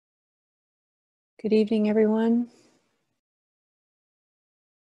Good evening, everyone.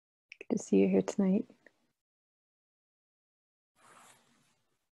 Good to see you here tonight.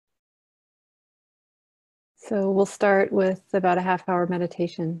 So we'll start with about a half-hour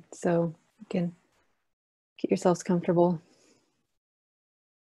meditation. So you can get yourselves comfortable.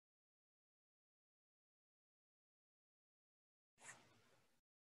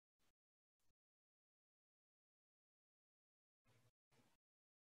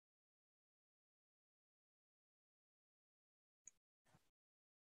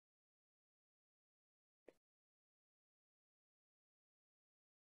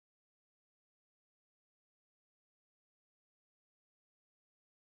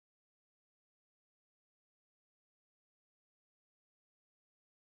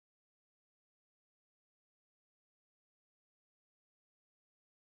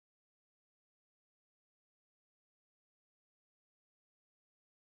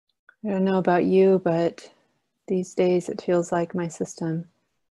 I don't know about you, but these days it feels like my system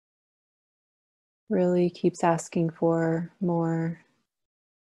really keeps asking for more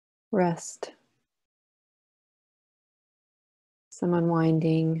rest, some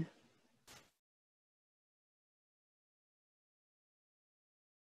unwinding.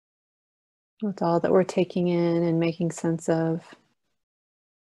 With all that we're taking in and making sense of.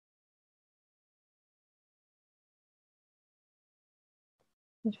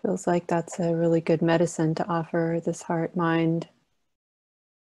 It feels like that's a really good medicine to offer this heart, mind,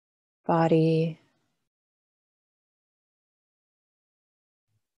 body.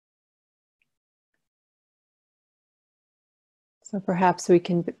 So perhaps we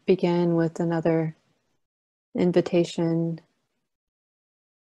can begin with another invitation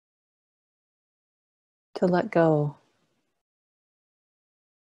to let go.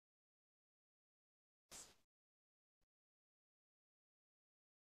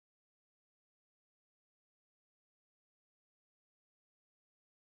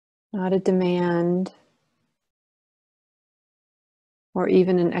 Not a demand or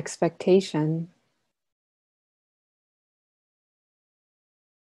even an expectation,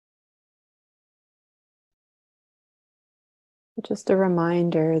 but just a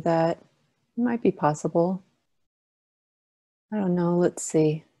reminder that it might be possible. I don't know, let's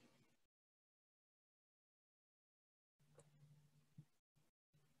see.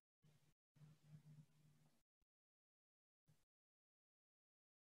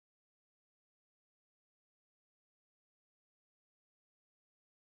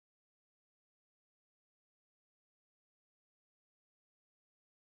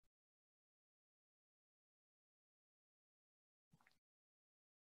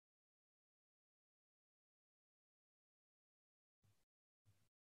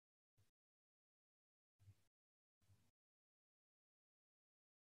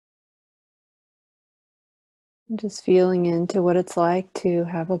 I'm just feeling into what it's like to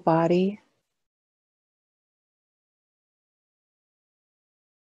have a body.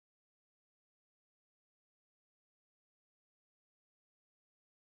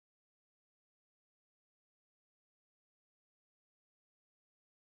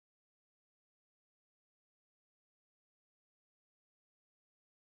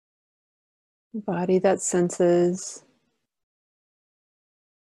 A body that senses.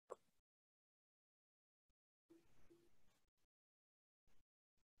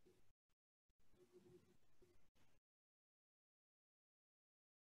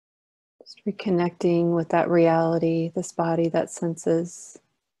 Just reconnecting with that reality, this body that senses.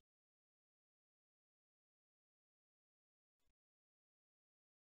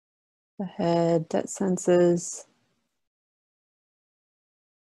 The head that senses.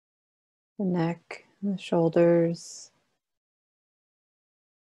 The neck, the shoulders.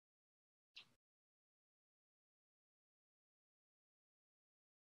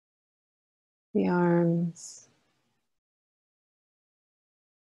 The arms.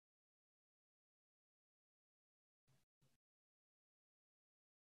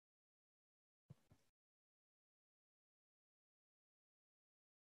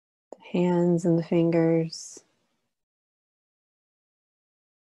 The hands and the fingers.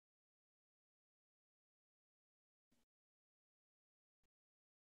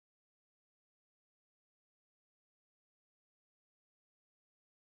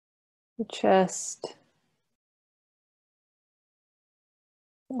 The chest.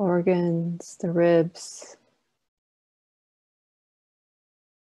 The organs, the ribs.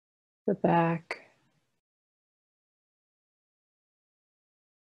 The back.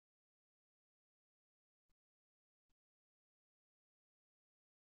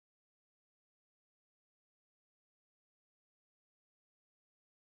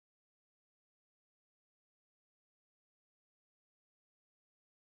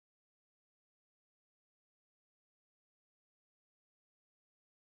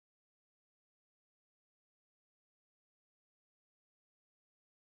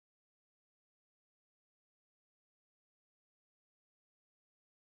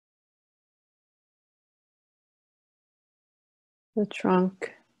 the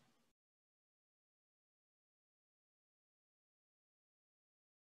trunk,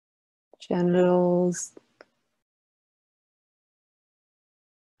 genitals,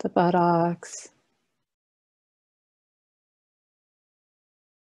 the buttocks,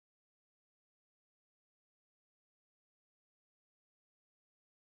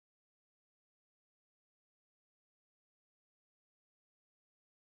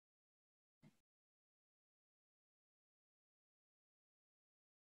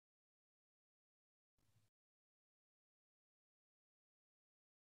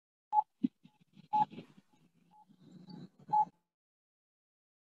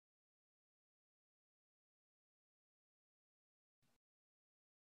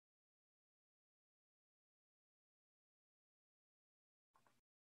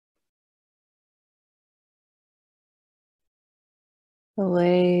 the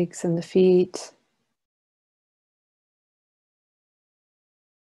legs and the feet.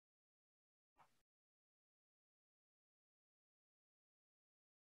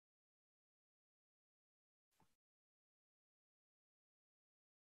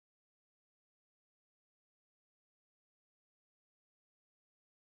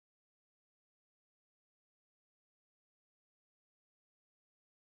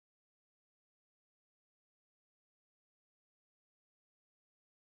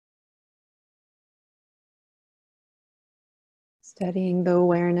 Steadying the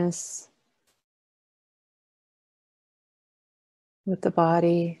awareness with the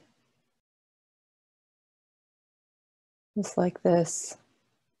body, just like this.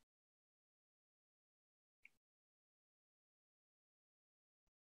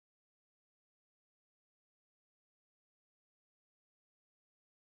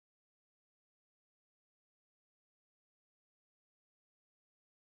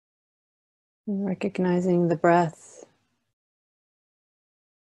 And recognizing the breath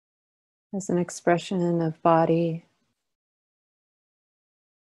as an expression of body.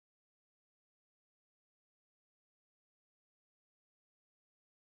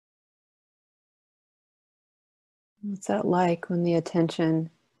 What's that like when the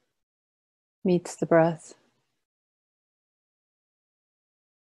attention meets the breath?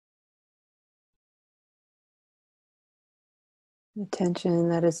 Attention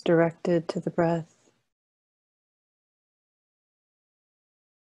that is directed to the breath.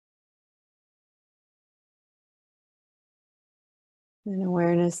 An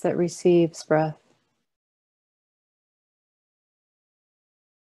awareness that receives breath.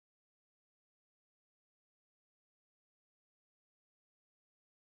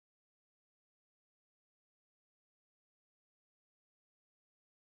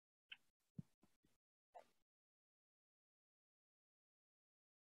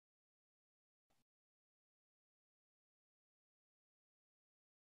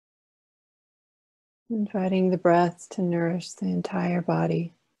 Inviting the breath to nourish the entire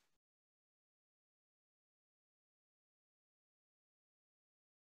body.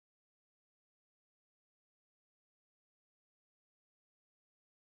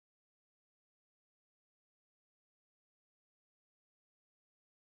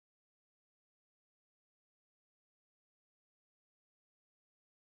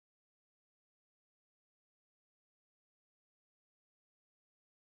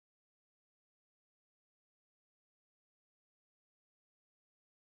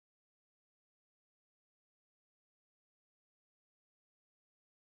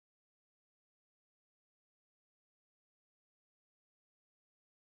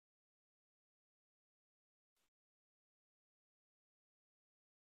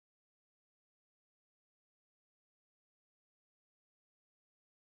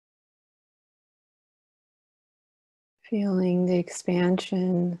 Feeling the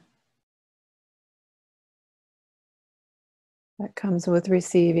expansion that comes with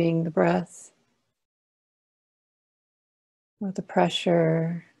receiving the breath, or the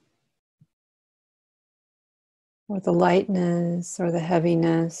pressure, or the lightness, or the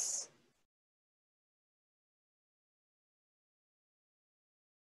heaviness.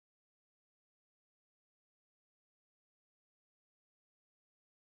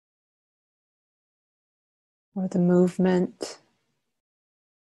 Or the movement,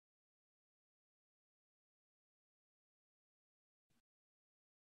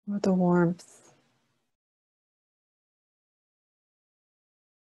 or the warmth.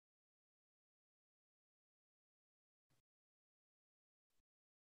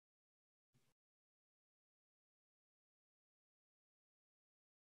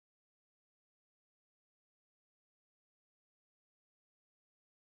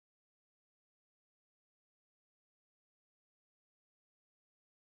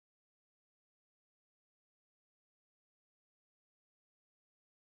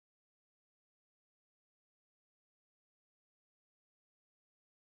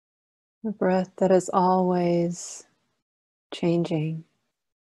 A breath that is always changing.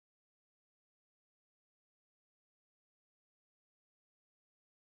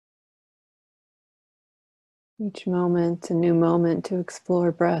 Each moment, a new moment to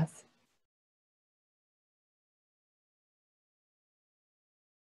explore breath.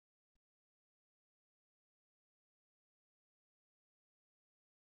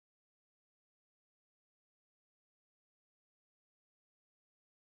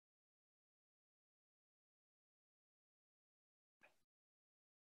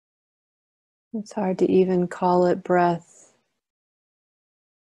 It's hard to even call it breath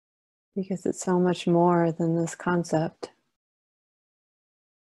because it's so much more than this concept.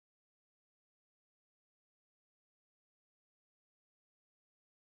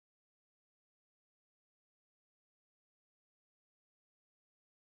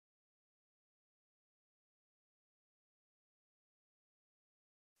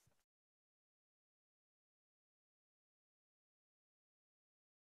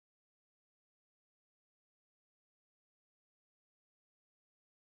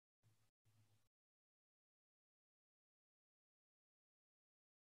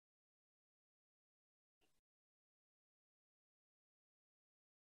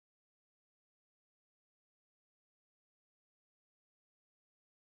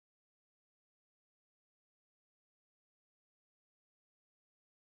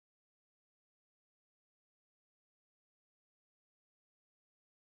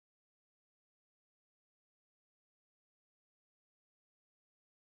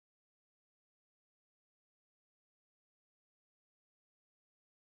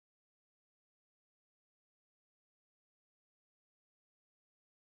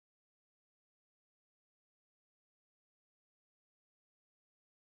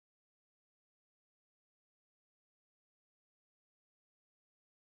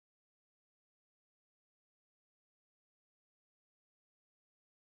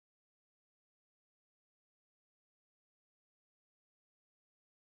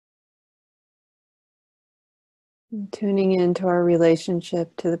 And tuning into our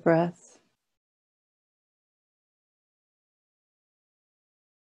relationship to the breath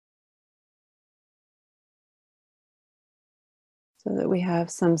so that we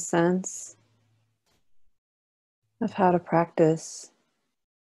have some sense of how to practice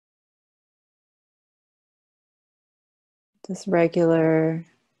this regular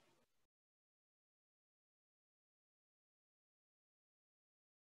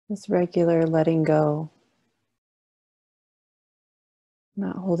letting go,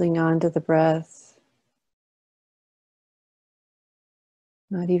 not holding on to the breath,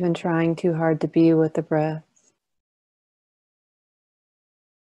 not even trying too hard to be with the breath,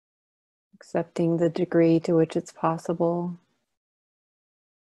 accepting the degree to which it's possible,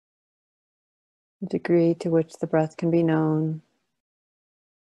 the degree to which the breath can be known,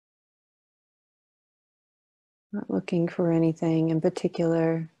 not looking for anything in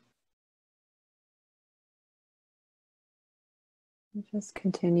particular, just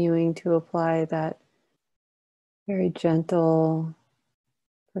continuing to apply that very gentle,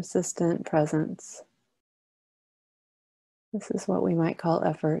 persistent presence. This is what we might call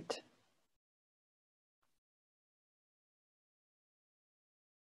effort.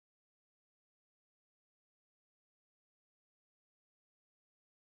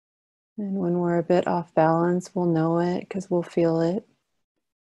 And when we're a bit off balance, we'll know it because we'll feel it.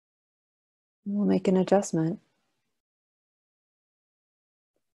 And we'll make an adjustment.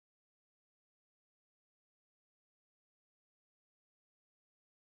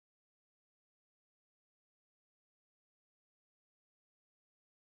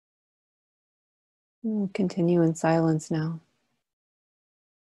 And we'll continue in silence now.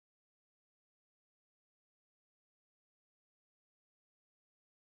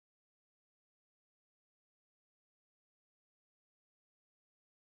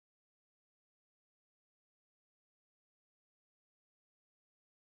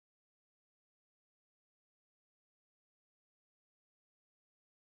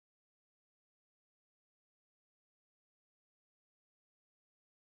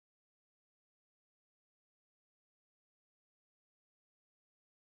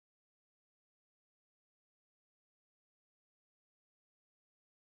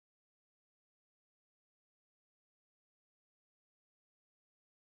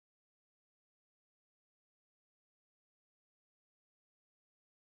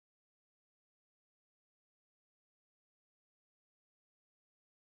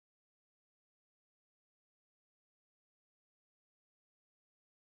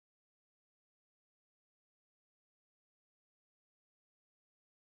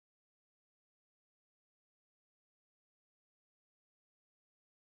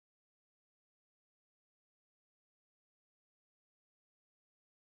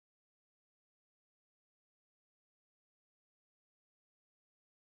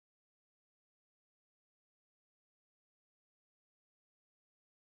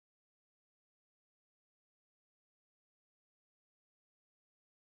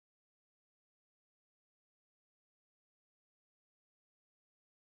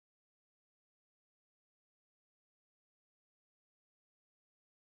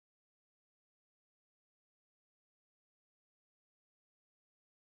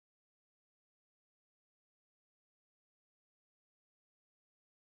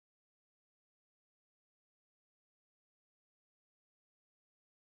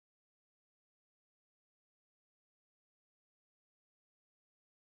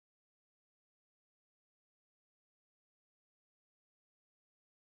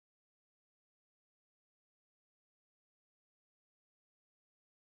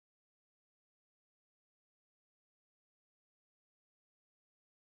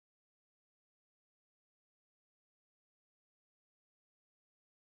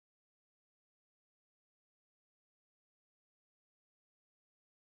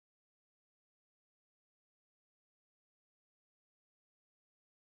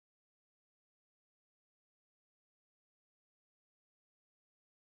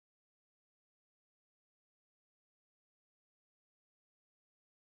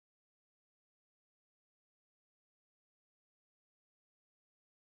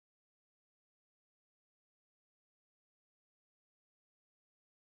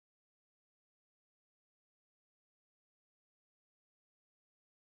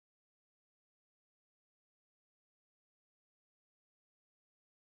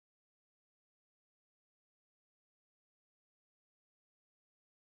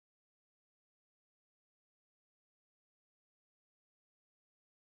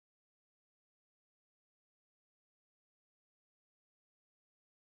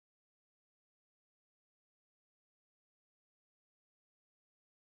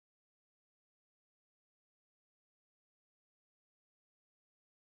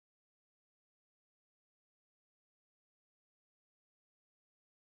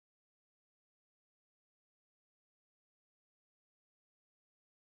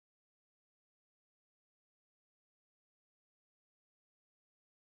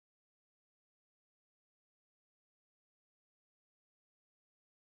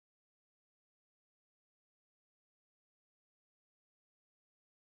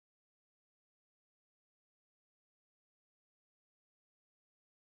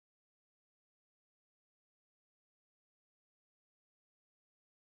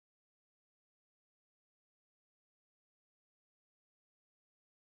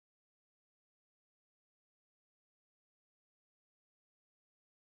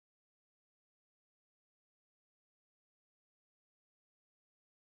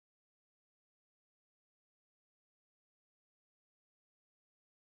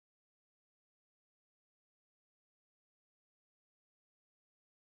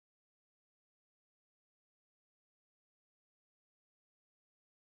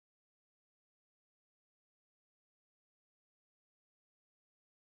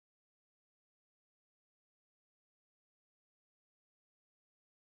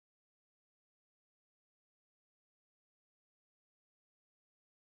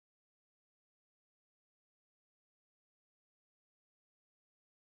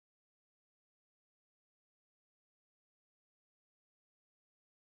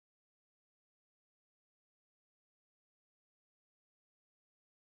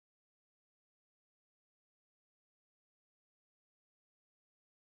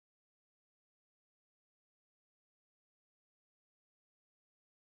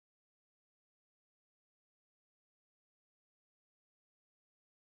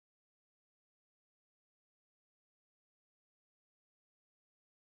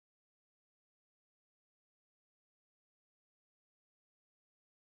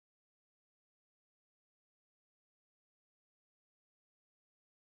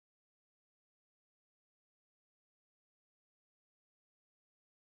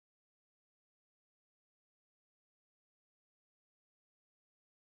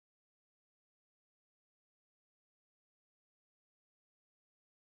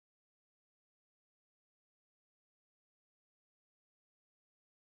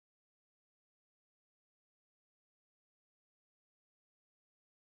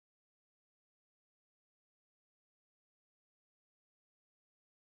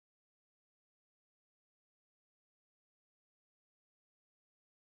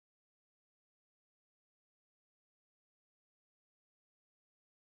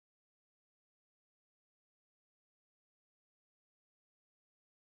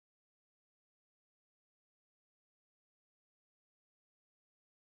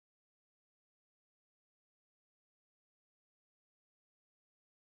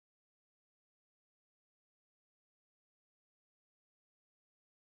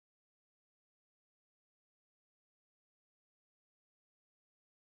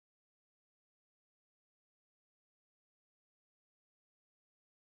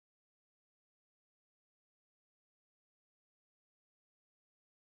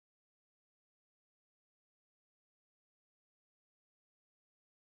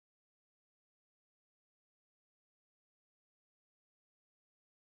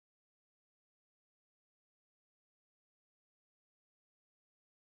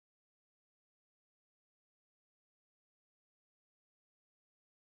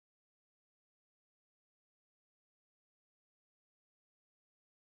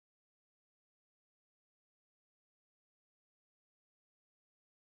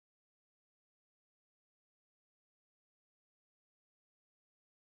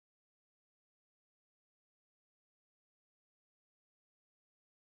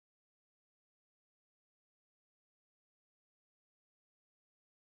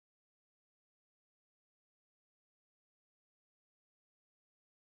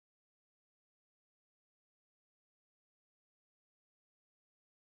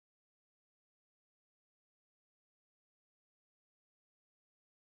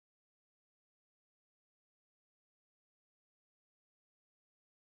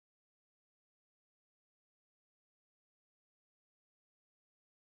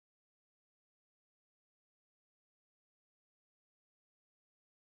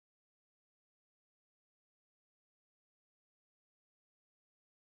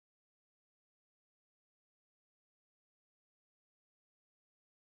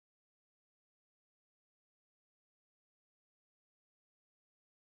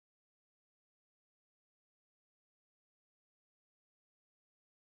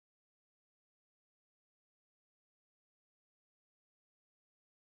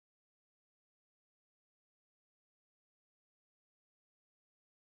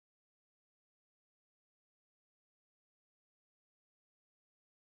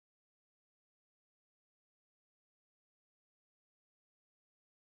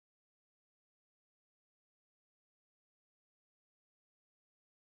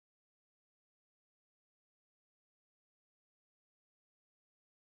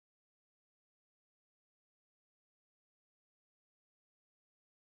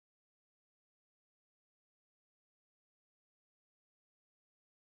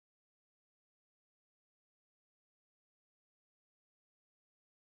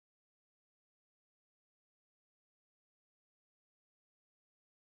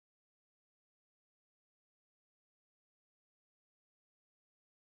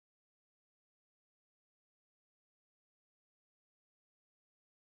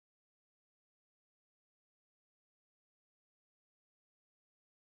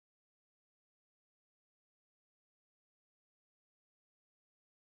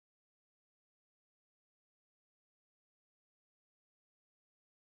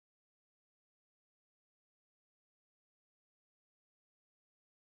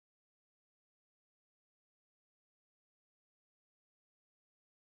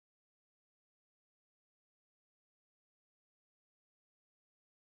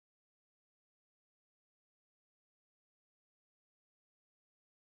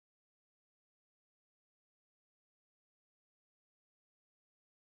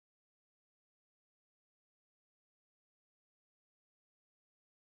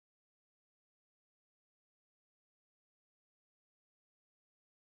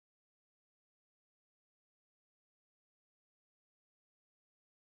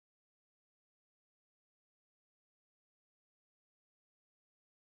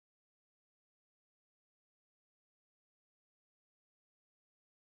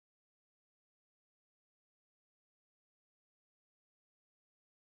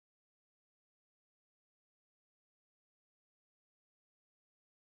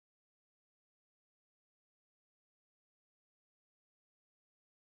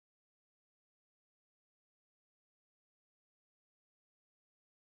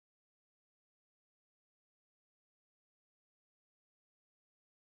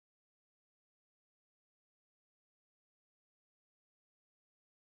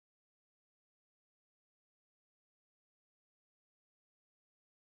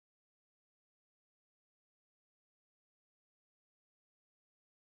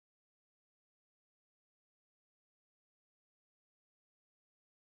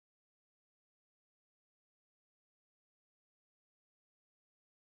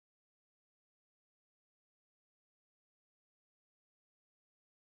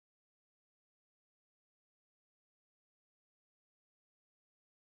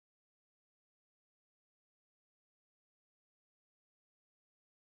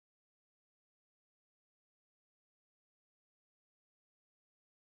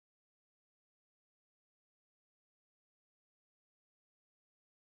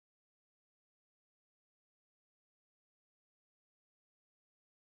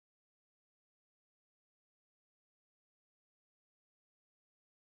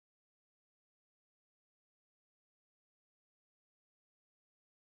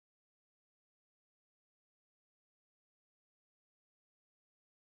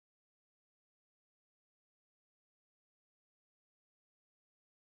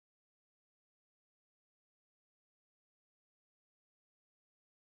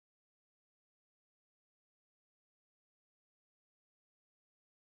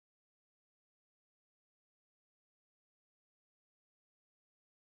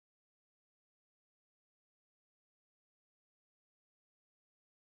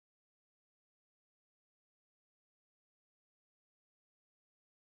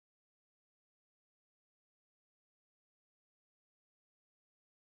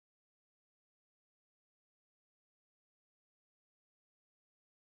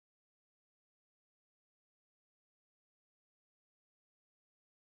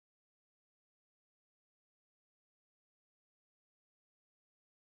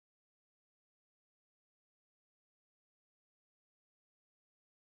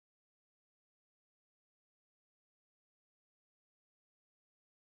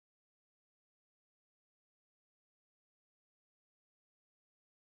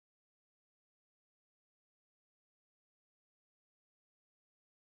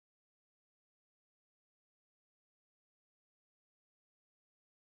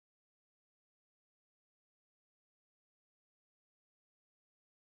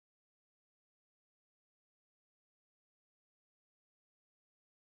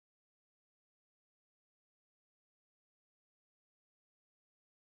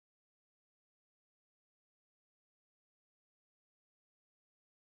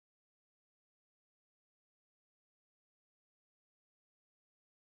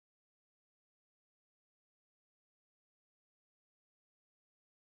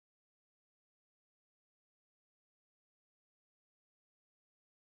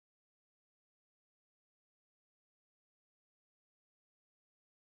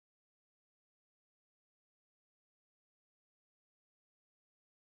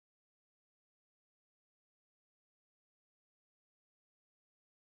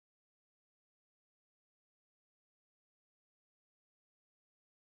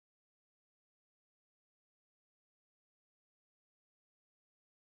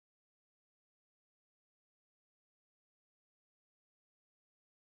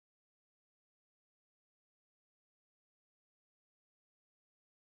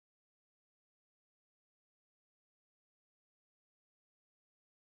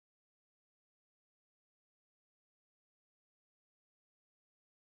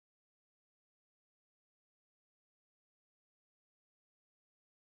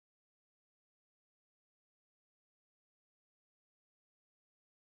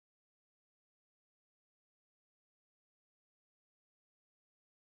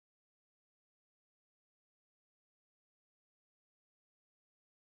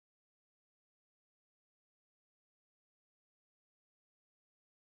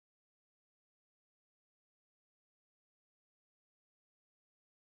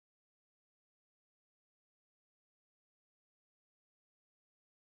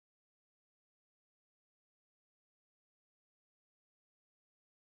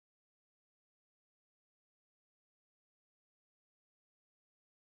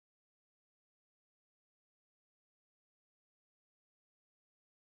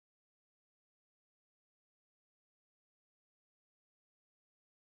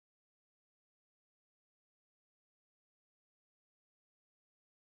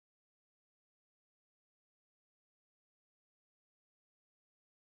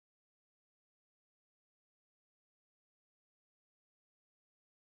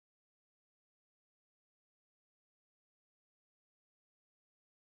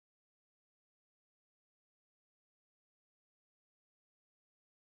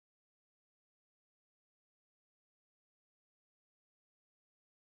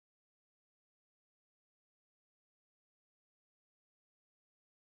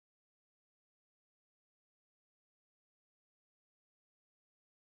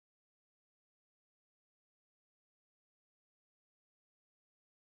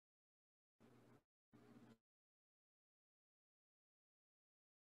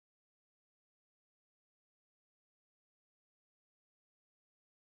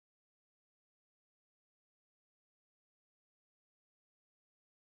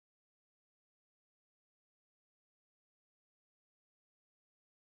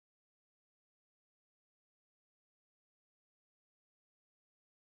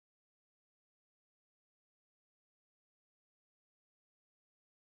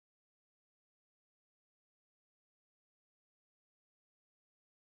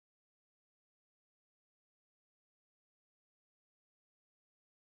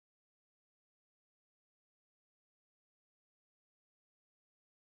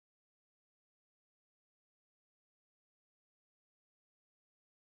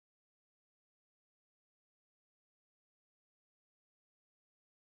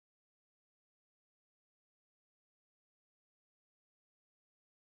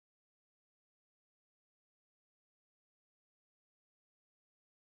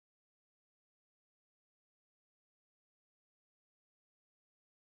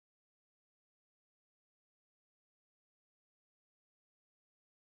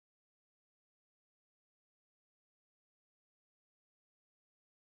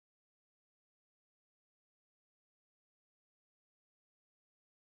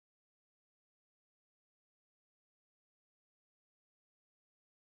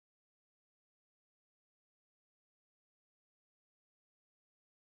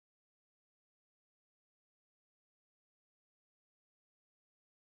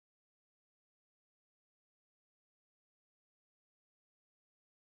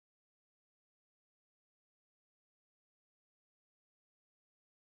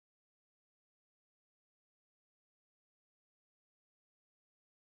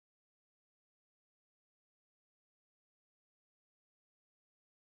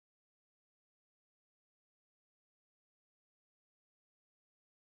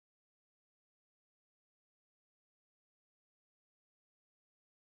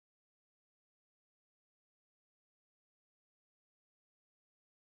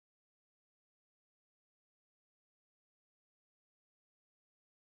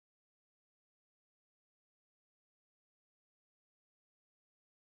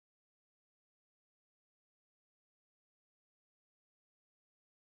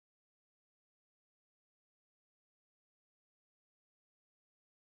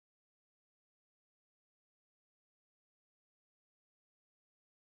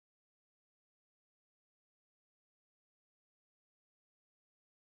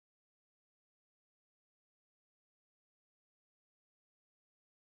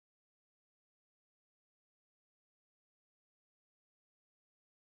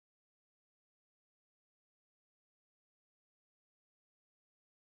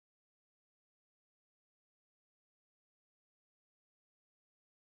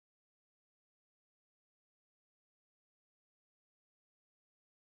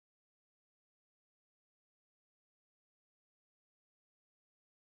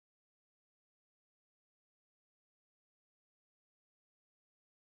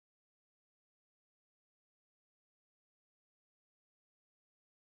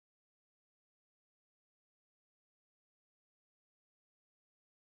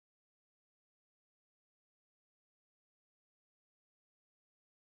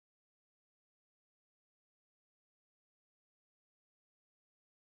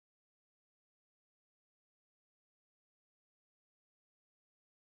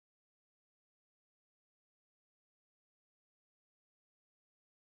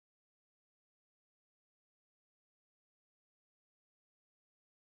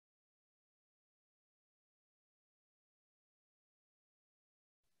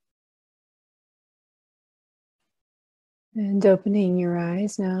 And opening your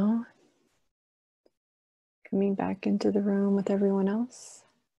eyes now, coming back into the room with everyone else.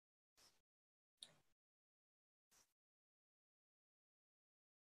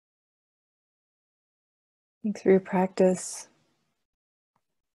 Thanks for your practice.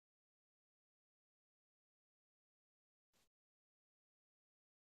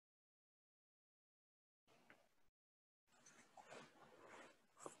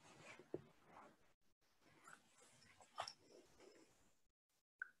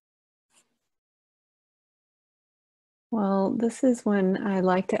 Well, this is when I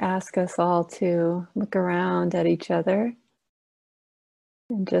like to ask us all to look around at each other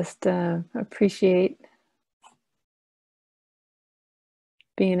and just appreciate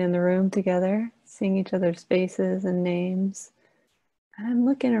being in the room together, seeing each other's faces and names. And I'm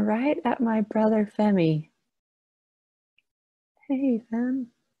looking right at my brother Femi. Hey, Fem.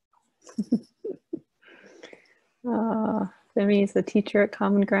 Femi is a teacher at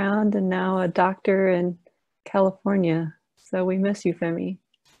Common Ground and now a doctor in California. So we miss you, Femi.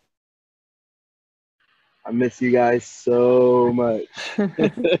 I miss you guys so much. Thanks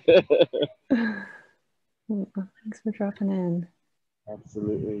for dropping in.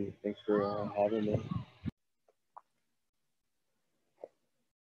 Absolutely. Thanks for having me.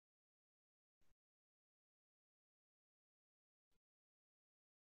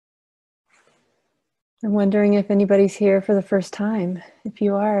 I'm wondering if anybody's here for the first time. If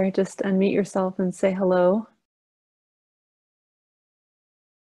you are, just unmute yourself and say hello.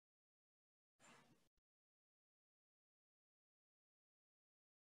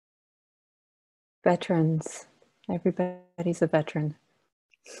 Veterans. Everybody's a veteran.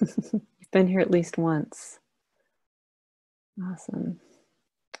 You've been here at least once. Awesome.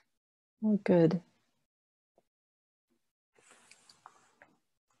 Well, good.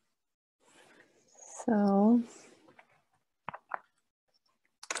 So,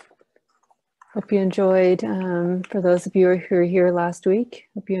 hope you enjoyed, for those of you who were here last week,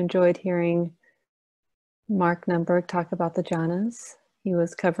 hope you enjoyed hearing Mark Numberg talk about the jhanas. He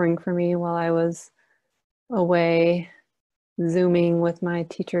was covering for me while I was away Zooming with my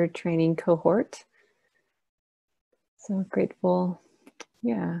teacher training cohort. So grateful,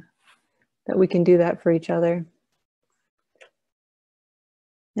 that we can do that for each other.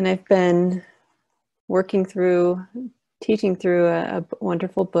 And I've been teaching through a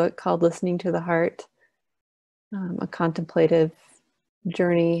wonderful book called Listening to the Heart, a contemplative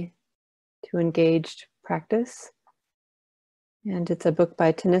journey to engaged practice. And it's a book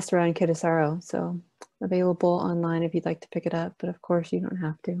by Thanissaro and Kittisaro, so available online if you'd like to pick it up, but of course you don't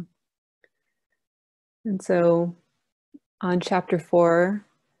have to. And so on chapter 4,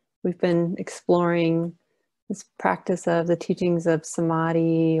 we've been exploring this practice of the teachings of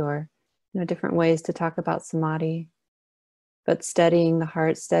samadhi, or different ways to talk about samadhi, but steadying the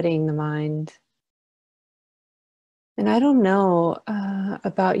heart, steadying the mind. And I don't know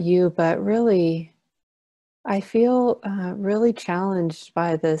about you, but really, I feel really challenged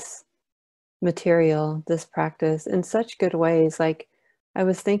by this material, this practice, in such good ways. Like, I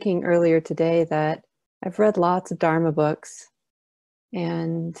was thinking earlier today that I've read lots of Dharma books,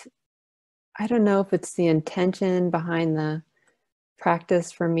 and I don't know if it's the intention behind the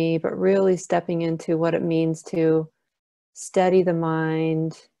practice for me, but really stepping into what it means to steady the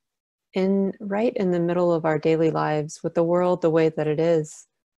mind right in the middle of our daily lives with the world the way that it is,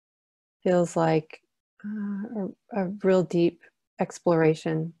 feels like a real deep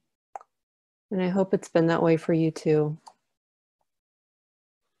exploration. And I hope it's been that way for you too.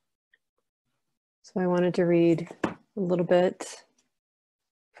 So I wanted to read a little bit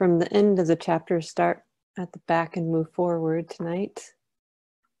from the end of the chapter, start at the back and move forward tonight.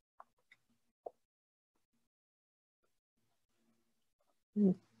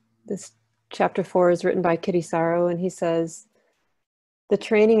 And this chapter 4 is written by Kittisaro, and he says, "The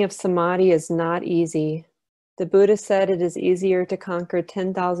training of samadhi is not easy. The Buddha said it is easier to conquer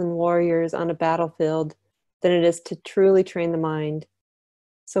 10,000 warriors on a battlefield than it is to truly train the mind.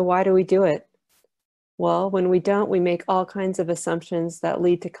 So why do we do it? Well, when we don't, we make all kinds of assumptions that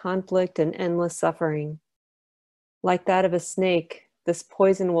lead to conflict and endless suffering. Like that of a snake, this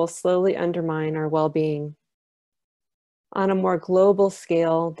poison will slowly undermine our well-being. On a more global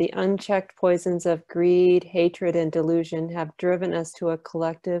scale, the unchecked poisons of greed, hatred, and delusion have driven us to a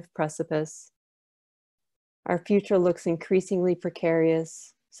collective precipice. Our future looks increasingly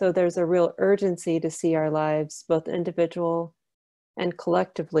precarious, so there's a real urgency to see our lives, both individual and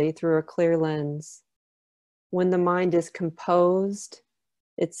collectively, through a clear lens. When the mind is composed,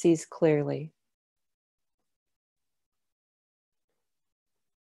 it sees clearly."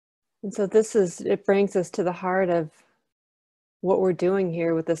 And so it brings us to the heart of what we're doing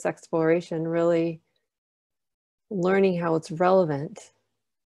here with this exploration, really learning how it's relevant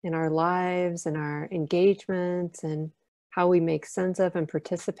in our lives and our engagements and how we make sense of and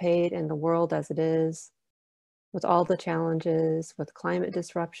participate in the world as it is, with all the challenges, with climate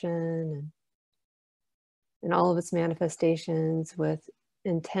disruption and all of its manifestations, with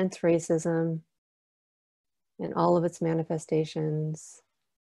intense racism and all of its manifestations,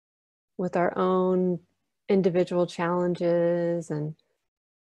 with our own individual challenges and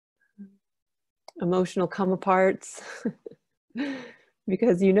emotional come aparts.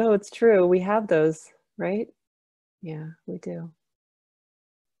 Because you know it's true, we have those, right? Yeah, we do.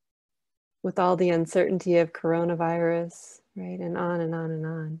 With all the uncertainty of coronavirus, right? And on and on and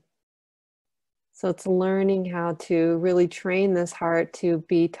on. So it's learning how to really train this heart to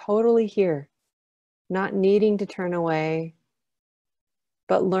be totally here, not needing to turn away,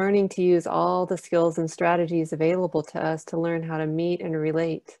 but learning to use all the skills and strategies available to us to learn how to meet and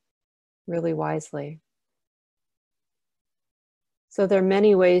relate really wisely. So there are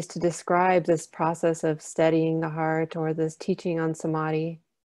many ways to describe this process of steadying the heart or this teaching on samadhi.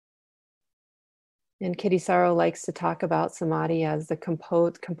 And Kitty Saro likes to talk about samadhi as the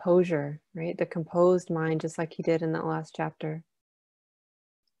composure, right? The composed mind, just like he did in that last chapter.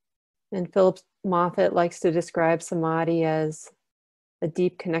 And Philip Moffitt likes to describe samadhi as a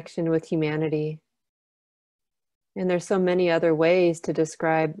deep connection with humanity. And there's so many other ways to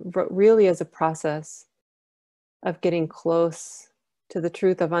describe really as a process of getting close to the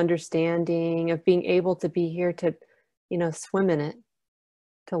truth, of understanding, of being able to be here to, swim in it,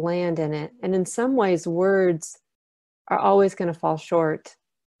 to land in it. And in some ways, words are always going to fall short.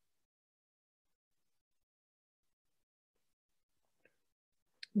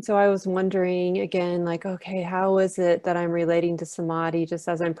 And so I was wondering again, like, okay, how is it that I'm relating to samadhi just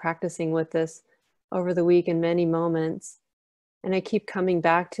as I'm practicing with this over the week in many moments? And I keep coming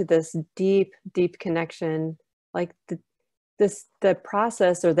back to this deep, deep connection, like the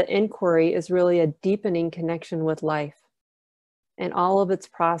process or the inquiry is really a deepening connection with life and all of its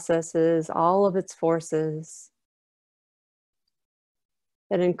processes, all of its forces.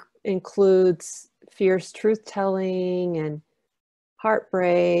 That includes fierce truth-telling and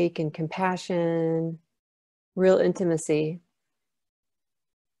heartbreak and compassion, real intimacy.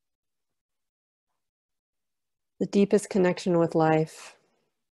 The deepest connection with life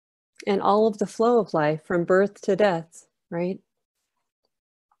and all of the flow of life from birth to death, right?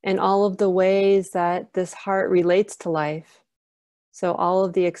 And all of the ways that this heart relates to life. So all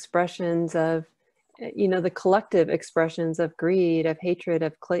of the expressions of, the collective expressions of greed, of hatred,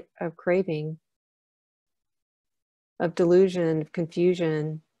 of craving, of delusion, of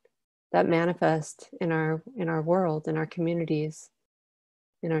confusion that manifest in our world, in our communities,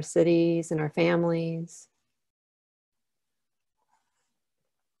 in our cities, in our families.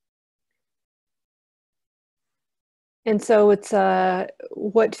 And so it's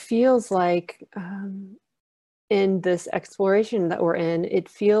what feels like in this exploration that we're in, it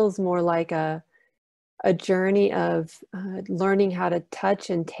feels more like a journey of learning how to touch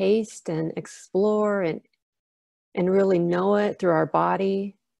and taste and explore and really know it through our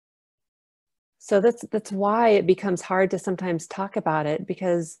body. So that's why it becomes hard to sometimes talk about it,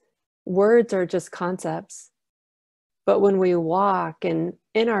 because words are just concepts. But when we walk and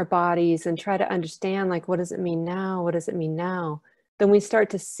in our bodies and try to understand, like, what does it mean now? What does it mean now? Then we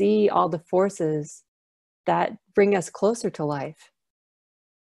start to see all the forces that bring us closer to life.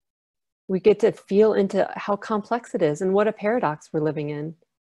 We get to feel into how complex it is and what a paradox we're living in.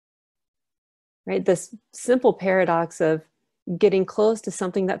 Right? This simple paradox of getting close to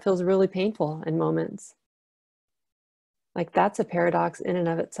something that feels really painful in moments. Like, that's a paradox in and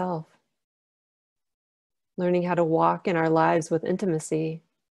of itself. Learning how to walk in our lives with intimacy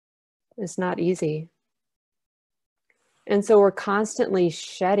is not easy. And so we're constantly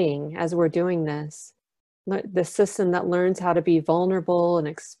shedding as we're doing this. The system that learns how to be vulnerable and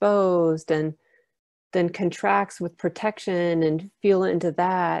exposed and then contracts with protection and feel into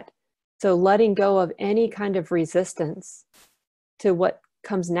that. So letting go of any kind of resistance to what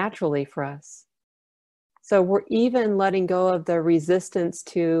comes naturally for us. So we're even letting go of the resistance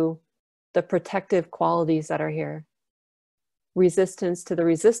to the protective qualities that are here. Resistance to the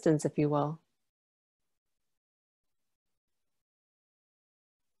resistance, if you will.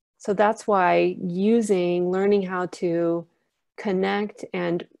 So that's why learning how to connect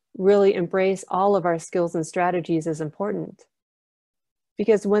and really embrace all of our skills and strategies is important.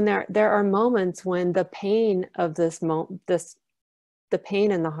 Because when there are moments when the pain of the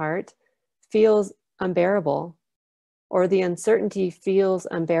pain in the heart feels unbearable, or the uncertainty feels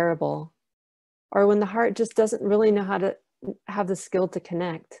unbearable, or when the heart just doesn't really know how to have the skill to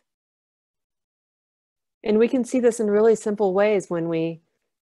connect. And we can see this in really simple ways when we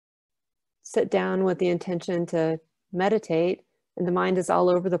sit down with the intention to meditate and the mind is all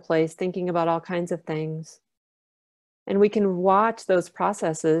over the place thinking about all kinds of things. And we can watch those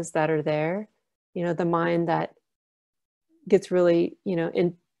processes that are there, the mind that gets really,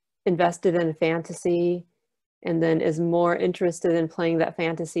 invested in a fantasy and then is more interested in playing that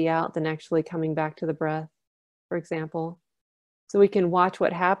fantasy out than actually coming back to the breath, for example. So we can watch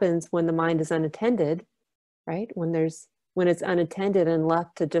what happens when the mind is unattended, right? When it's unattended and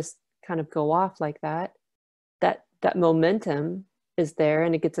left to just kind of go off like that momentum is there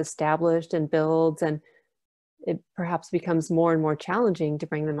and it gets established and builds, and it perhaps becomes more and more challenging to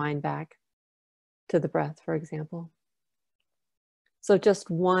bring the mind back to the breath, for example. So just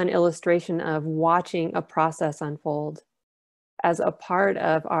one illustration of watching a process unfold as a part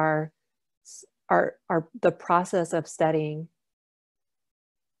of the process of studying,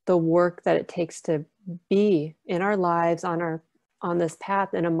 the work that it takes to be in our lives on this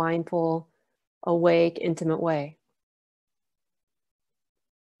path in a mindful, awake, intimate way.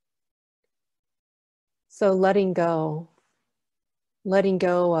 So letting go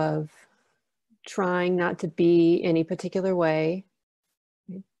of trying not to be any particular way,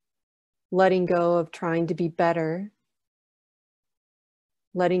 letting go of trying to be better,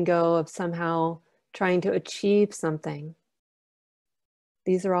 letting go of somehow trying to achieve something.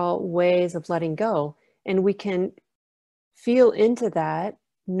 These are all ways of letting go. And we can feel into that,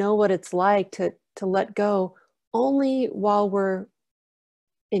 know what it's like to let go only while we're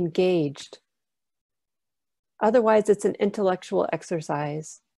engaged. Otherwise, it's an intellectual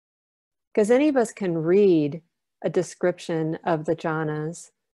exercise. Because any of us can read a description of the jhanas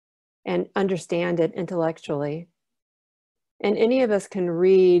and understand it intellectually. And any of us can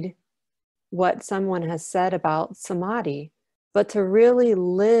read what someone has said about samadhi, but to really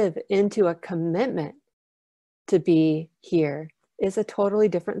live into a commitment to be here is a totally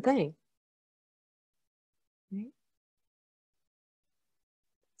different thing. Right?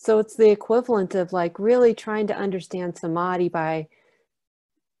 So it's the equivalent of like really trying to understand samadhi by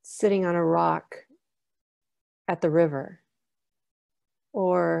sitting on a rock at the river,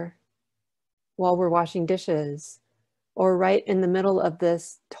 or while we're washing dishes, or right in the middle of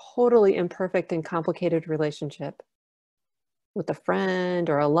this totally imperfect and complicated relationship with a friend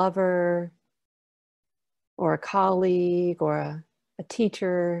or a lover or a colleague or a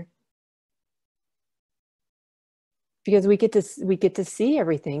teacher. Because we get to see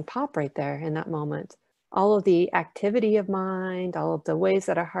everything pop right there in that moment. All of the activity of mind, all of the ways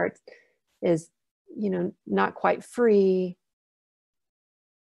that our heart is, not quite free,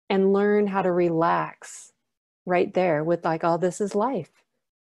 and learn how to relax right there with like, oh, this is life.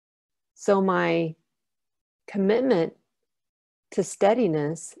 So my commitment to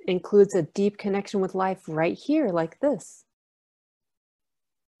steadiness includes a deep connection with life right here, like this.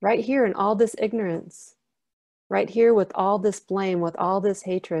 Right here in all this ignorance. Right here with all this blame, with all this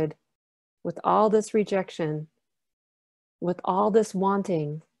hatred, with all this rejection, with all this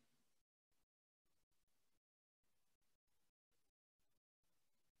wanting.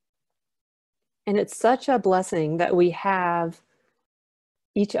 And it's such a blessing that we have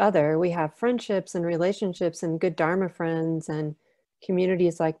each other. We have friendships and relationships and good Dharma friends and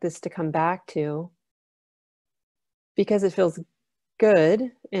communities like this to come back to, because it feels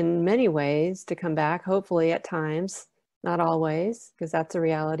good in many ways to come back, hopefully at times, not always, because that's a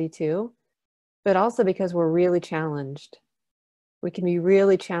reality too, but also because we're really challenged. We can be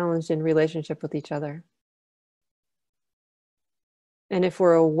really challenged in relationship with each other. And if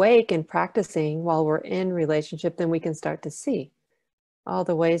we're awake and practicing while we're in relationship, then we can start to see all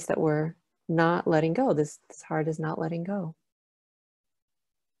the ways that we're not letting go. This heart is not letting go.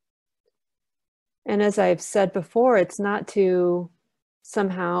 And as I've said before, it's not to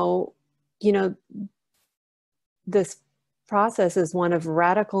somehow, this process is one of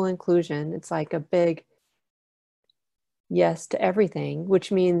radical inclusion. It's like a big yes to everything,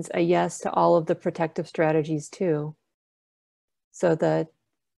 which means a yes to all of the protective strategies too. So the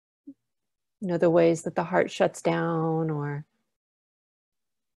ways that the heart shuts down or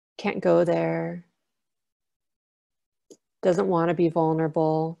can't go there, doesn't want to be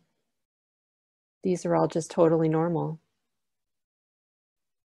vulnerable. These are all just totally normal.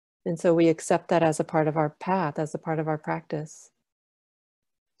 And so we accept that as a part of our path, as a part of our practice.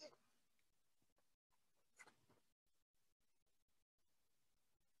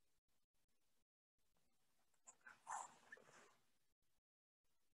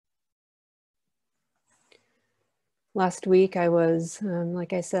 Last week I was,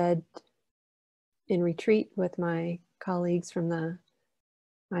 like I said, in retreat with my colleagues from the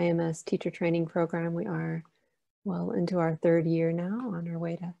IMS teacher training program. We are well into our third year now, on our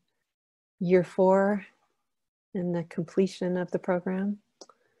way to year 4 and the completion of the program.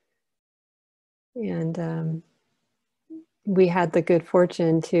 And we had the good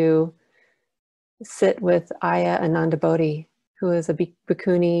fortune to sit with Aya Ananda Bodhi, who is a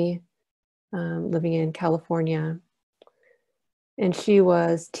bhikkhuni living in California. And she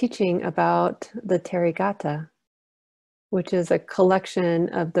was teaching about the Therigatha, which is a collection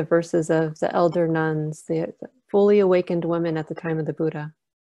of the verses of the elder nuns, the fully awakened women at the time of the Buddha.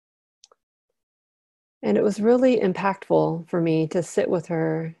 And it was really impactful for me to sit with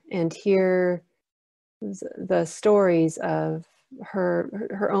her and hear the stories of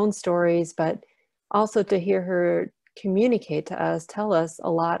her own stories, but also to hear her communicate to us, tell us a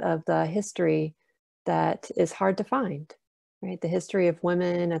lot of the history that is hard to find, right? The history of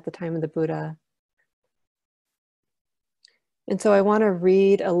women at the time of the Buddha. And so I want to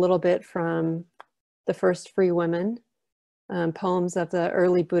read a little bit from the First Free Women, poems of the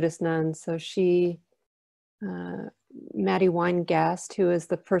early Buddhist nuns. So she, Maddie Weingast, who is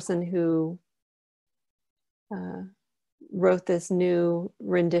the person who wrote this new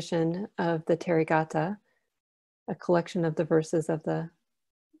rendition of the Therigatha, a collection of the verses of the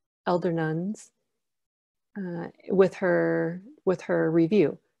elder nuns, with her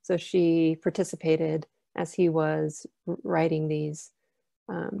review. So she participated as he was writing these,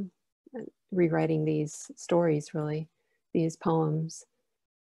 rewriting these stories, really, these poems.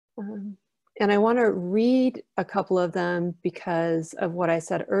 And I want to read a couple of them because of what I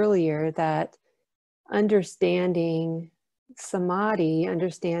said earlier, that understanding samadhi,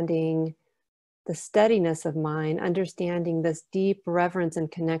 understanding the steadiness of mind, understanding this deep reverence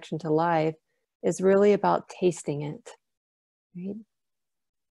and connection to life is really about tasting it, right?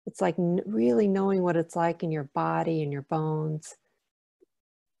 It's like really knowing what it's like in your body and your bones,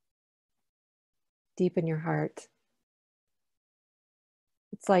 deep in your heart.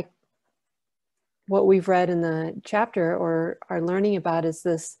 It's like what we've read in the chapter or are learning about is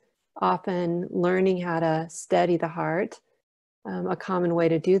this often learning how to steady the heart. A common way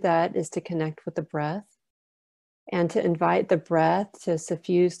to do that is to connect with the breath and to invite the breath to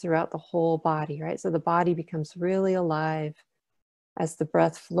suffuse throughout the whole body, right? So the body becomes really alive as the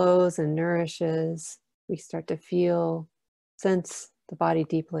breath flows and nourishes. We start to feel, sense the body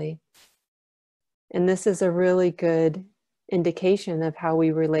deeply. And this is a really good indication of how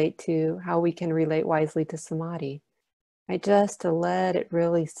we can relate wisely to samadhi, right? Just to let it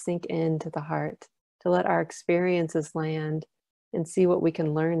really sink into the heart, to let our experiences land and see what we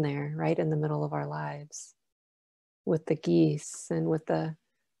can learn there, right in the middle of our lives, with the geese and with the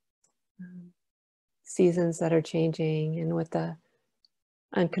seasons that are changing and with the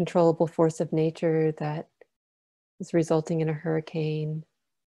uncontrollable force of nature that is resulting in a hurricane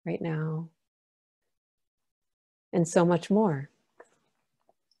right now, and so much more.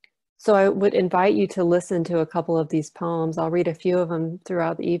 So I would invite you to listen to a couple of these poems. I'll read a few of them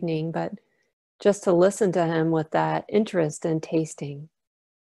throughout the evening, but just to listen to him with that interest in tasting.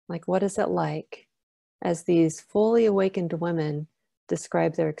 Like, what is it like as these fully awakened women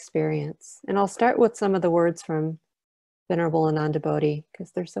describe their experience? And I'll start with some of the words from Venerable Ananda Bodhi,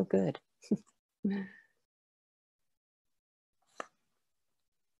 because they're so good.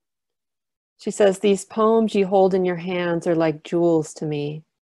 She says, "These poems you hold in your hands are like jewels to me.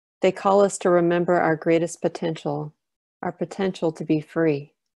 They call us to remember our greatest potential, our potential to be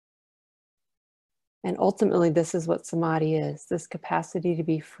free. And ultimately, this is what samadhi is, this capacity to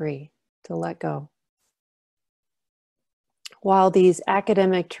be free, to let go. While these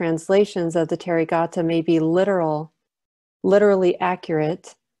academic translations of the Therigatha may be literally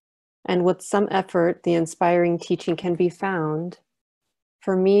accurate, and with some effort, the inspiring teaching can be found,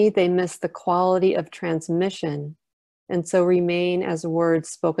 for me, they miss the quality of transmission and so remain as words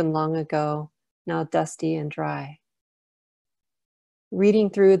spoken long ago, now dusty and dry. Reading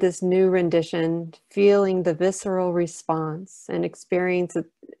through this new rendition, feeling the visceral response and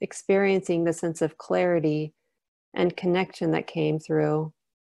experiencing the sense of clarity and connection that came through,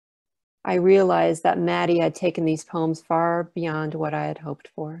 I realized that Maddie had taken these poems far beyond what I had hoped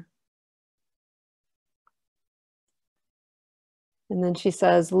for." And then she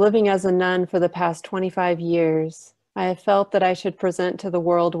says, "Living as a nun for the past 25 years, I have felt that I should present to the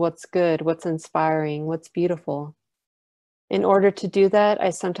world what's good, what's inspiring, what's beautiful. In order to do that, I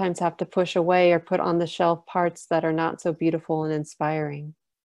sometimes have to push away or put on the shelf parts that are not so beautiful and inspiring.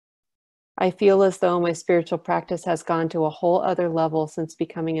 I feel as though my spiritual practice has gone to a whole other level since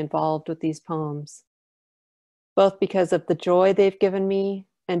becoming involved with these poems, both because of the joy they've given me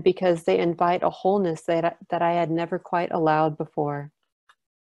and because they invite a wholeness that I had never quite allowed before.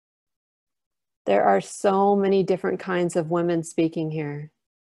 There are so many different kinds of women speaking here.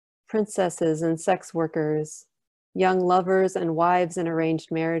 Princesses and sex workers, young lovers and wives in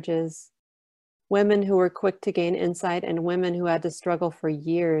arranged marriages, women who were quick to gain insight, and women who had to struggle for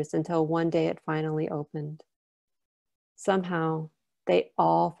years until one day it finally opened. Somehow, they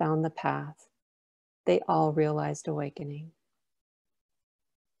all found the path. They all realized awakening.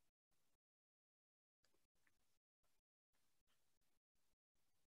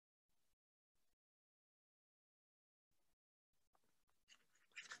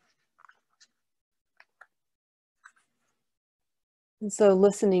 And so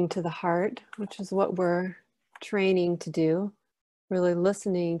listening to the heart, which is what we're training to do, really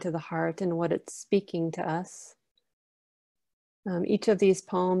listening to the heart and what it's speaking to us. Each of these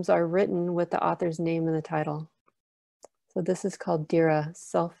poems are written with the author's name in the title. So this is called Dira,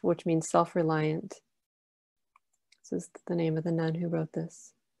 which means self-reliant. This is the name of the nun who wrote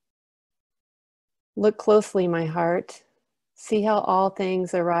this. Look closely, my heart. See how all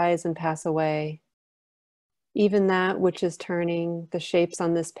things arise and pass away. Even that which is turning the shapes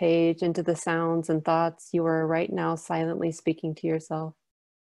on this page into the sounds and thoughts you are right now silently speaking to yourself.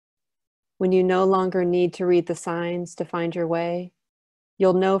 When you no longer need to read the signs to find your way,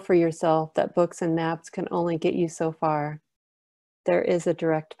 you'll know for yourself that books and maps can only get you so far. There is a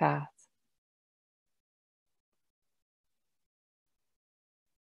direct path.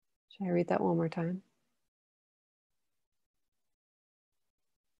 Should I read that one more time?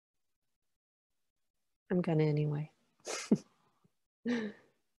 I'm gonna anyway.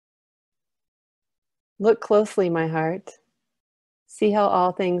 Look closely, my heart. See how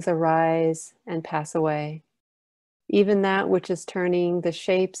all things arise and pass away. Even that which is turning the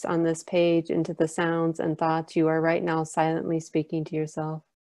shapes on this page into the sounds and thoughts you are right now silently speaking to yourself.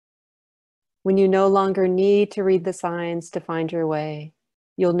 When you no longer need to read the signs to find your way,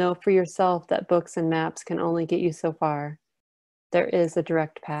 you'll know for yourself that books and maps can only get you so far. There is a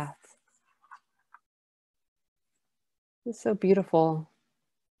direct path. It's so beautiful,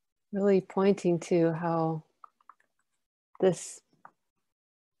 really pointing to how this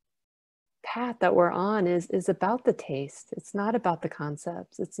path that we're on is about the taste. It's not about the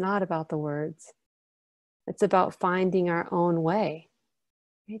concepts. It's not about the words. It's about finding our own way,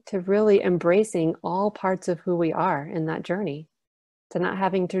 right? To really embracing all parts of who we are in that journey, to not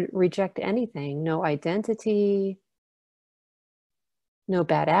having to reject anything, no identity, no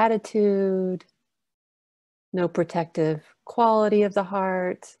bad attitude, no protective quality of the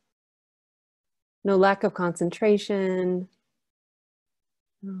heart, no lack of concentration.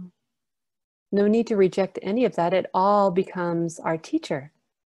 No need to reject any of that. It all becomes our teacher.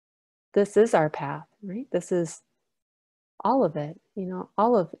 This is our path, right? This is all of it,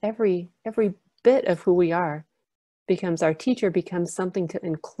 all of every bit of who we are becomes our teacher, becomes something to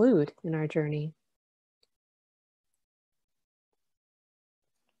include in our journey.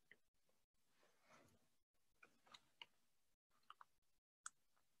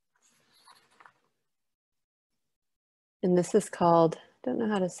 And this is called, I don't know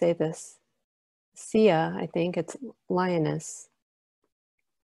how to say this, Sia, I think it's lioness.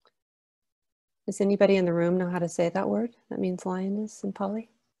 Does anybody in the room know how to say that word? That means lioness in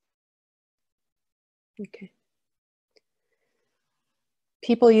Pali? Okay.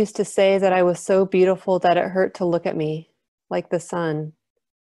 People used to say that I was so beautiful that it hurt to look at me, like the sun.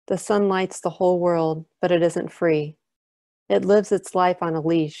 The sun lights the whole world, but it isn't free. It lives its life on a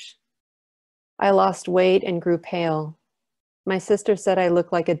leash. I lost weight and grew pale. My sister said I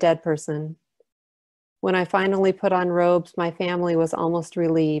looked like a dead person. When I finally put on robes, my family was almost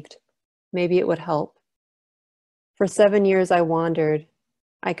relieved. Maybe it would help. For 7 years, I wandered.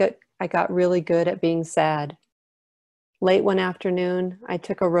 I got really good at being sad. Late one afternoon, I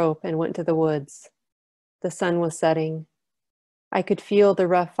took a rope and went to the woods. The sun was setting. I could feel the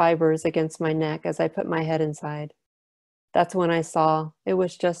rough fibers against my neck as I put my head inside. That's when I saw it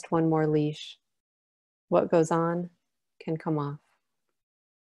was just one more leash. What goes on can come off.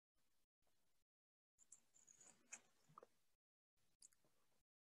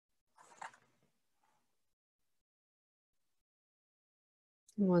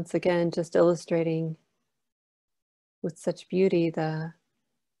 And once again, just illustrating with such beauty the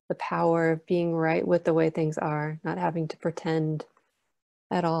power of being right with the way things are, not having to pretend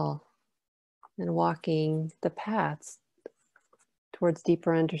at all, and walking the paths towards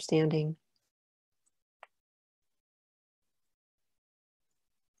deeper understanding.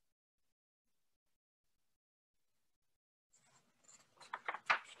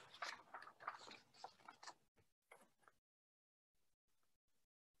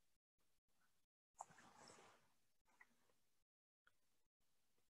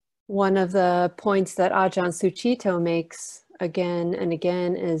 One of the points that Ajahn Sucitto makes again and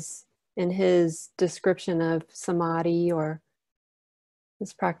again is in his description of samadhi, or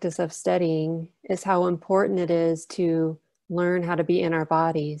this practice of studying, is how important it is to learn how to be in our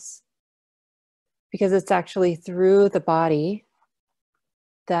bodies. Because it's actually through the body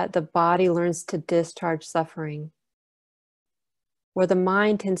that the body learns to discharge suffering. Where the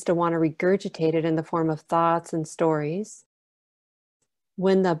mind tends to want to regurgitate it in the form of thoughts and stories.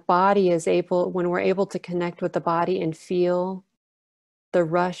 When the body is able, when we're able to connect with the body and feel the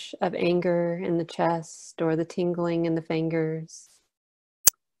rush of anger in the chest, or the tingling in the fingers,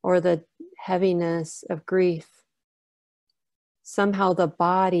 or the heaviness of grief, somehow the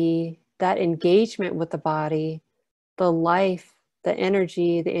body, that engagement with the body, the life, the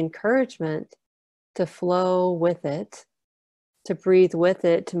energy, the encouragement to flow with it, to breathe with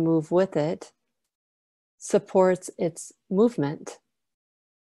it, to move with it, supports its movement.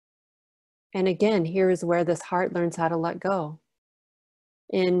 And again, here is where this heart learns how to let go,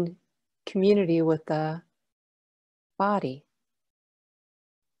 in community with the body.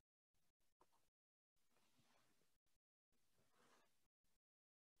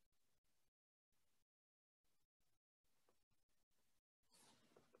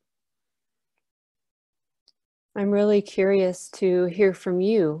 I'm really curious to hear from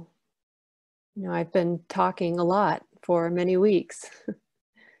you. You know, I've been talking a lot for many weeks,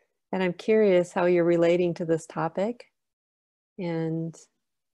 and I'm curious how you're relating to this topic and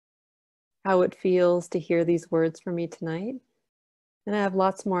how it feels to hear these words from me tonight. And I have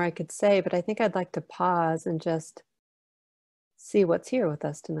lots more I could say, but I think I'd like to pause and just see what's here with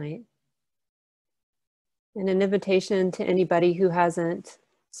us tonight. And an invitation to anybody who hasn't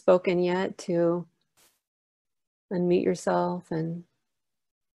spoken yet to unmute yourself and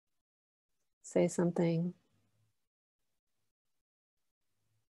say something.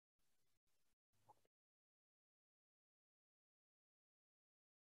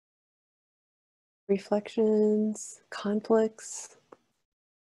 Reflections, conflicts,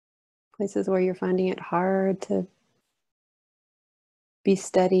 places where you're finding it hard to be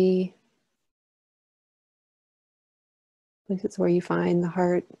steady, places where you find the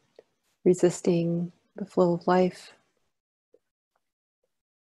heart resisting the flow of life.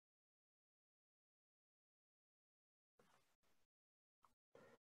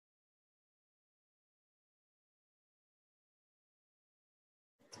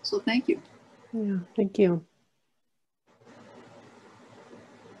 So thank you. Yeah, thank you.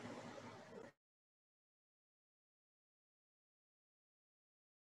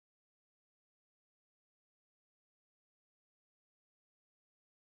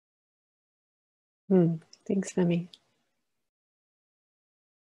 Thanks, Femi.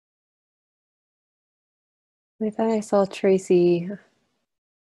 I thought I saw Tracy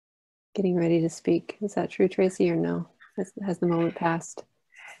getting ready to speak. Is that true, Tracy, or no? Has the moment passed?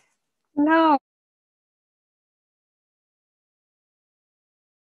 No.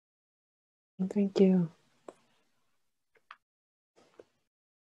 Thank you.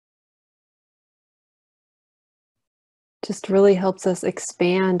 Just really helps us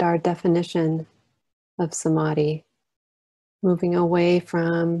expand our definition of samadhi, moving away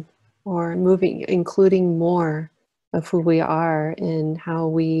from, or including more of who we are and how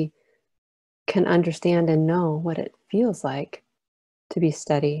we can understand and know what it feels like to be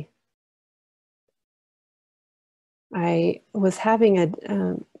steady. I was having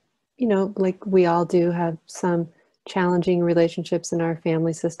like we all do, have some challenging relationships in our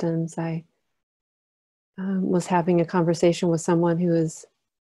family systems. I was having a conversation with someone who is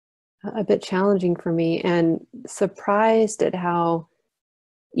a bit challenging for me, and surprised at how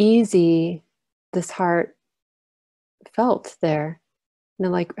easy this heart felt there. You know,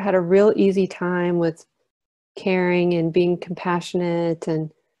 like had a real easy time with caring and being compassionate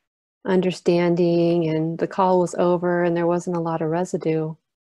and understanding, and the call was over and there wasn't a lot of residue.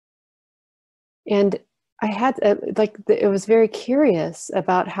 And I had it was very curious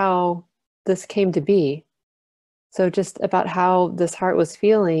about how this came to be. So just about how this heart was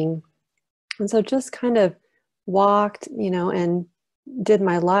feeling. And so just kind of walked, and did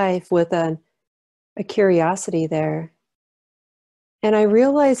my life with a curiosity there. And I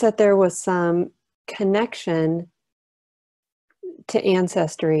realized that there was some connection to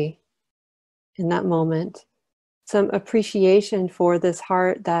ancestry in that moment, some appreciation for this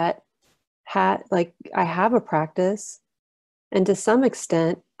heart that I have a practice, and to some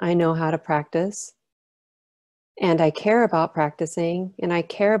extent I know how to practice, and I care about practicing, and I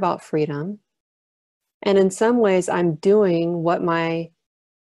care about freedom. And in some ways I'm doing what my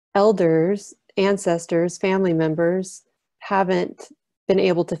elders, ancestors, family members haven't been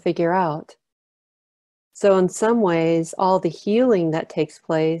able to figure out. So in some ways, all the healing that takes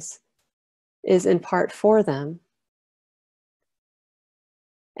place is in part for them.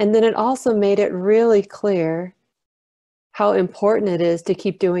 And then it also made it really clear how important it is to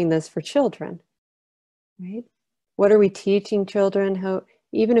keep doing this for children, right? What are we teaching children? How,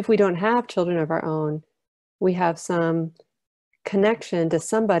 even if we don't have children of our own, we have some connection to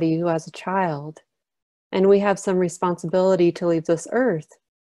somebody who has a child, and we have some responsibility to leave this earth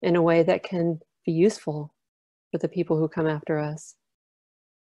in a way that can be useful for the people who come after us.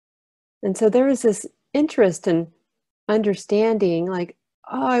 And so there is this interest in understanding, like,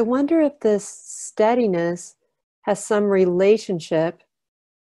 oh, I wonder if this steadiness has some relationship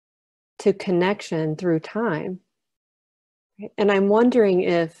to connection through time. And I'm wondering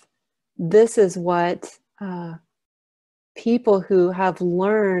if this is what people who have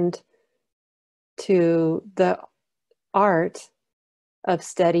learned to the art of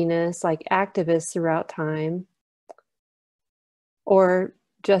steadiness, like activists throughout time, or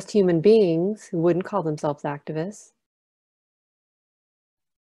just human beings who wouldn't call themselves activists,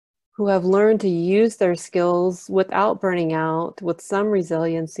 who have learned to use their skills without burning out, with some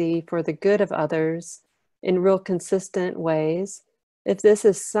resiliency for the good of others in real consistent ways, if this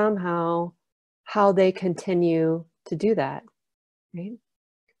is somehow how they continue to do that, right?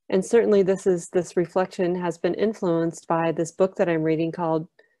 And certainly this reflection has been influenced by this book that I'm reading called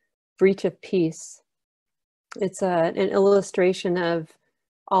Breach of Peace. It's an illustration of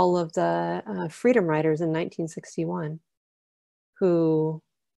all of the freedom riders in 1961 who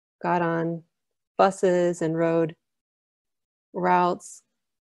got on buses and rode routes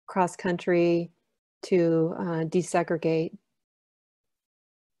cross country to desegregate.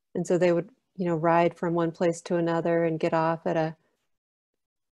 And so they would, ride from one place to another and get off at a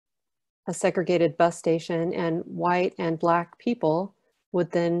segregated bus station, and white and black people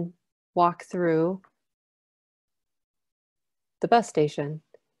would then walk through the bus station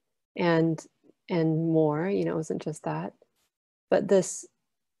and more, it wasn't just that. But this,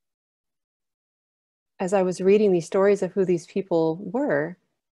 as I was reading these stories of who these people were,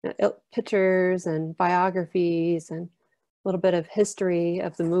 pictures and biographies and a little bit of history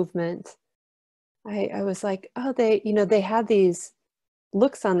of the movement, I was like, oh, they had these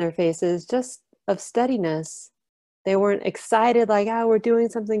looks on their faces just of steadiness. They weren't excited like, oh, we're doing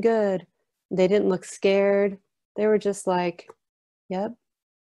something good. They didn't look scared. They were just like, yep,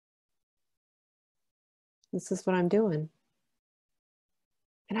 this is what I'm doing.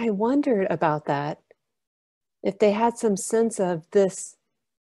 And I wondered about that, if they had some sense of this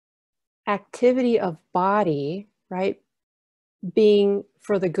activity of body, right, being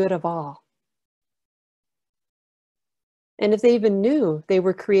for the good of all. And if they even knew they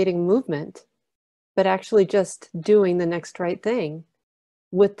were creating movement, but actually just doing the next right thing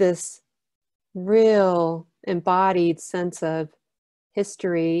with this real embodied sense of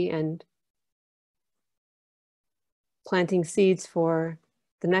history and planting seeds for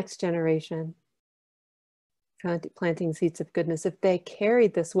the next generation, planting seeds of goodness, if they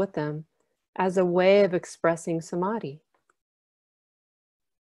carried this with them as a way of expressing samadhi.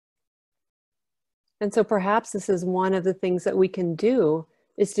 And so perhaps this is one of the things that we can do,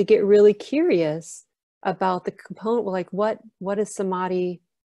 is to get really curious about the component, like what is samadhi?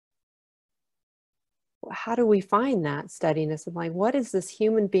 How do we find that steadiness? And like, what is this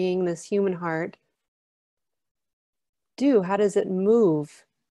human being, this human heart do? How does it move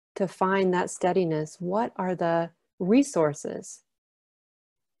to find that steadiness? What are the resources?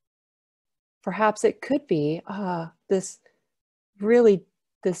 Perhaps it could be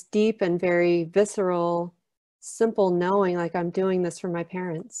this deep and very visceral, simple knowing, like, I'm doing this for my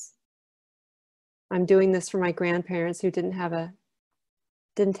parents. I'm doing this for my grandparents who didn't have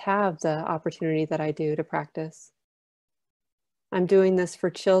the opportunity that I do to practice. I'm doing this for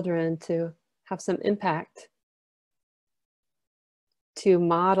children to have some impact, to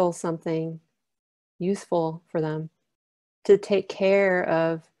model something useful for them, to take care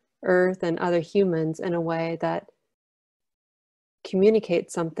of Earth and other humans in a way that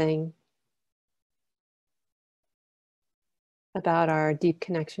communicates something about our deep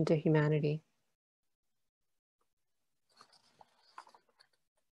connection to humanity.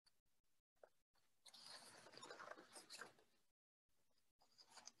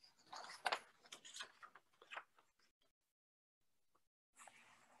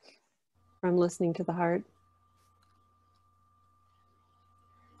 From listening to the heart.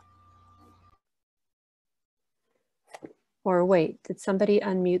 Or wait, did somebody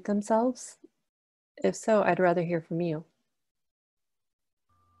unmute themselves? If so, I'd rather hear from you.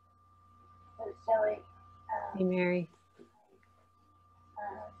 Shelly. Hey, Mary.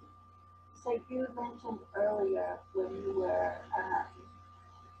 So you mentioned earlier when you were,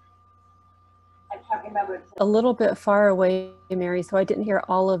 I can't remember. A little bit far away, Mary, so I didn't hear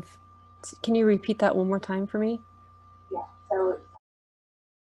all of. Can you repeat that one more time for me? Yeah, so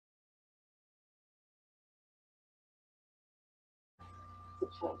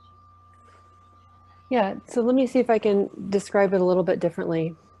situation. Yeah, so let me see if I can describe it a little bit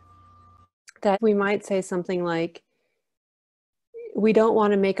differently. That we might say something like, we don't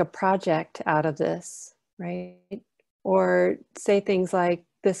want to make a project out of this, right? Or say things like,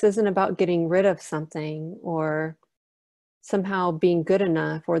 this isn't about getting rid of something or somehow being good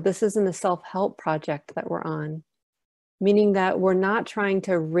enough, or this isn't a self-help project that we're on. Meaning that we're not trying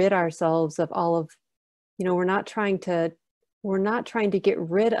to rid ourselves of all of, we're not trying to get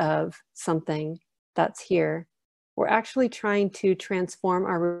rid of something that's here. We're actually trying to transform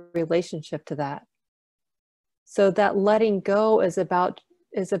our relationship to that. So that letting go is about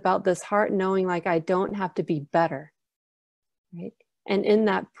this heart knowing, like, I don't have to be better, right? And in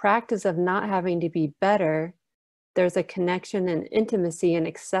that practice of not having to be better, there's a connection and intimacy and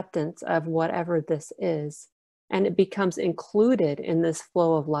acceptance of whatever this is. And it becomes included in this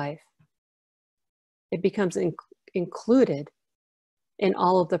flow of life. It becomes included in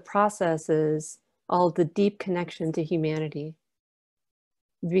all of the processes, all of the deep connection to humanity.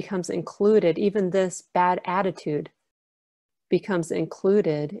 It becomes included, even this bad attitude becomes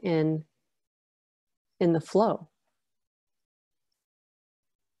included in the flow.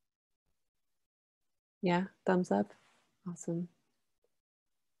 Yeah, thumbs up. Awesome.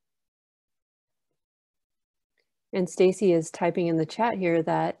 And Stacy is typing in the chat here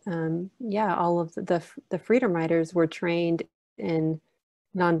that, yeah, all of the freedom riders were trained in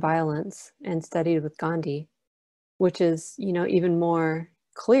nonviolence and studied with Gandhi, which is, even more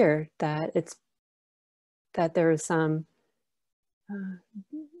clear that there is some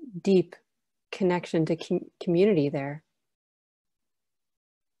deep connection to community there.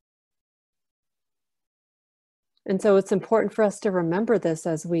 And so it's important for us to remember this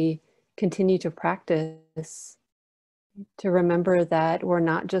as we continue to practice, to remember that we're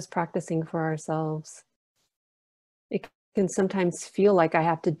not just practicing for ourselves. It can sometimes feel like I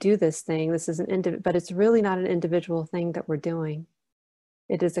have to do this thing. This is but it's really not an individual thing that we're doing.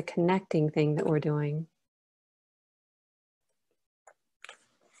 It is a connecting thing that we're doing.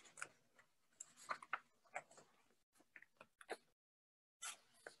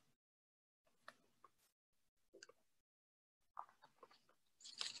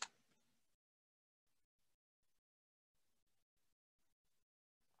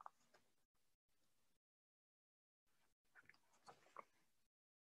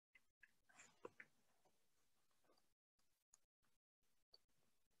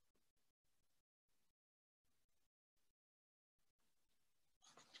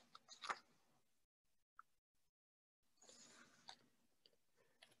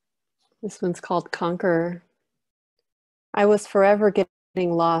 This one's called Conqueror. I was forever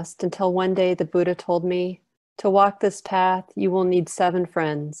getting lost until one day the Buddha told me, to walk this path, you will need 7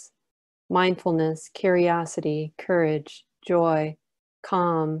 friends: mindfulness, curiosity, courage, joy,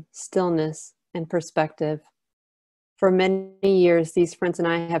 calm, stillness, and perspective. For many years, these friends and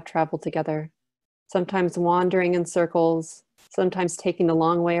I have traveled together, sometimes wandering in circles, sometimes taking the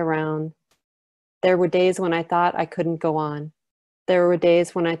long way around. There were days when I thought I couldn't go on. There were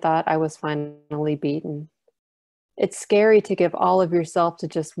days when I thought I was finally beaten. It's scary to give all of yourself to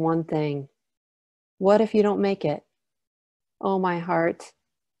just one thing. What if you don't make it? Oh, my heart,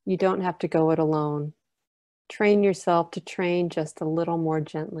 you don't have to go it alone. Train yourself to train just a little more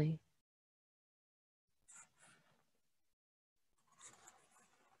gently.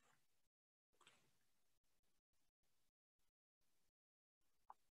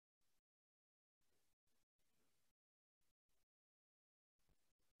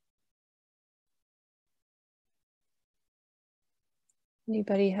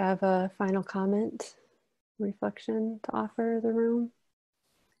 Anybody have a final comment, reflection to offer the room?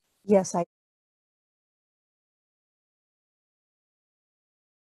 Yes, I.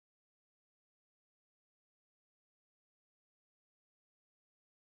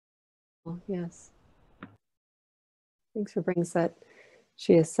 Yes. Thanks for bringing that.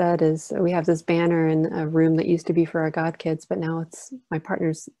 She has said is we have this banner in a room that used to be for our God kids, but now it's my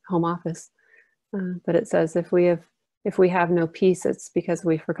partner's home office. But it says if we have no peace, it's because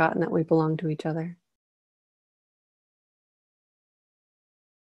we've forgotten that we belong to each other.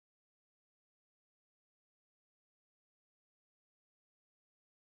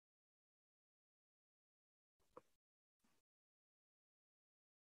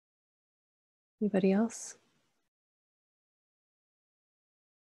 Anybody else?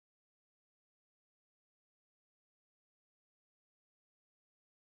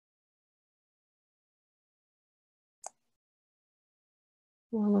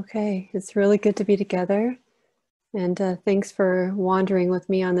 Well, okay. It's really good to be together. And thanks for wandering with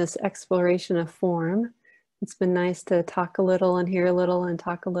me on this exploration of form. It's been nice to talk a little and hear a little and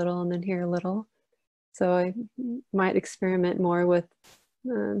talk a little and then hear a little. So I might experiment more with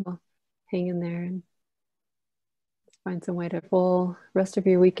hang in there and find some way to full rest of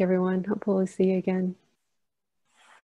your week, everyone. Hopefully see you again.